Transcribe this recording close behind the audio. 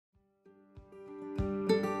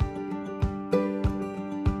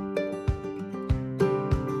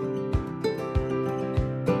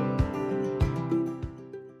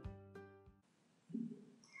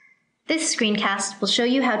This screencast will show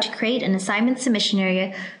you how to create an assignment submission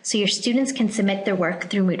area so your students can submit their work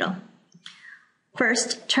through Moodle.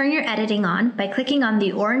 First, turn your editing on by clicking on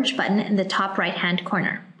the orange button in the top right-hand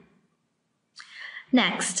corner.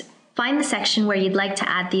 Next, find the section where you'd like to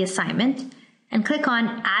add the assignment and click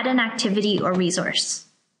on Add an Activity or Resource.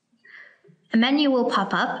 A menu will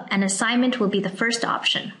pop up and Assignment will be the first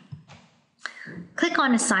option. Click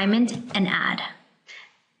on Assignment and Add.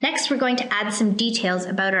 Next, we're going to add some details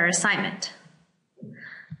about our assignment. I'm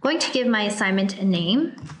going to give my assignment a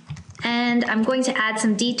name, and I'm going to add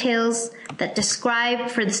some details that describe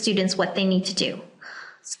for the students what they need to do.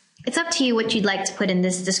 It's up to you what you'd like to put in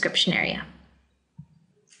this description area.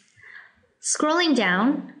 Scrolling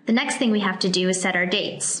down, the next thing we have to do is set our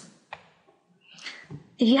dates.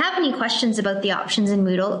 If you have any questions about the options in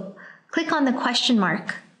Moodle, click on the question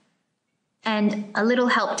mark and a little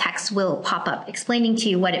help text will pop up explaining to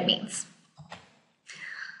you what it means.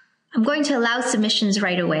 I'm going to allow submissions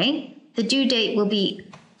right away. The due date will be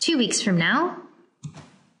 2 weeks from now.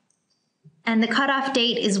 And the cutoff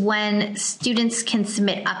date is when students can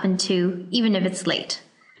submit up into, even if it's late.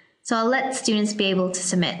 So I'll let students be able to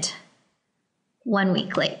submit 1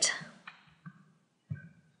 week late.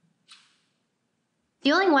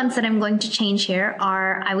 The only ones that I'm going to change here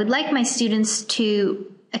are I would like my students to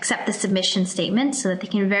accept the submission statement so that they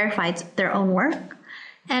can verify their own work.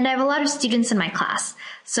 And I have a lot of students in my class,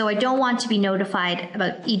 so I don't want to be notified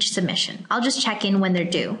about each submission. I'll just check in when they're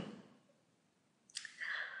due.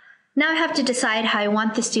 Now I have to decide how I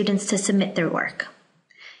want the students to submit their work.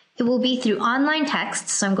 It will be through online text,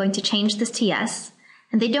 so I'm going to change this to yes,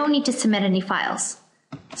 and they don't need to submit any files,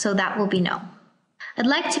 so that will be no. I'd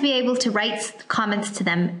like to be able to write comments to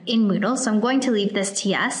them in Moodle, so I'm going to leave this to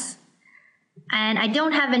yes. And I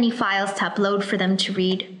don't have any files to upload for them to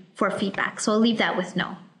read for feedback, so I'll leave that with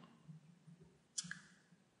no.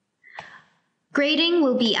 Grading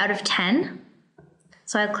will be out of 10.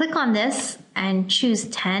 So I'll click on this and choose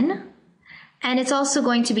 10. And it's also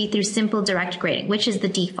going to be through simple direct grading, which is the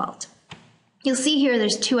default. You'll see here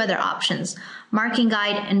there's two other options, marking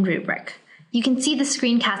guide and rubric. You can see the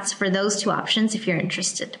screencasts for those two options if you're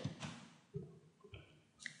interested.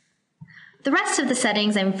 The rest of the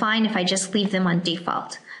settings I'm fine if I just leave them on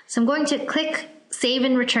default. So I'm going to click Save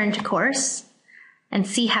and Return to Course and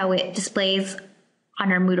see how it displays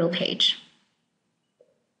on our Moodle page.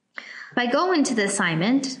 If I go into the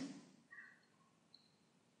assignment,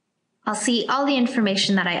 I'll see all the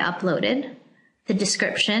information that I uploaded, the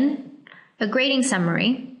description, a grading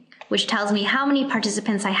summary, which tells me how many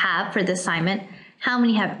participants I have for the assignment, how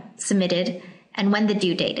many have submitted, and when the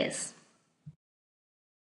due date is.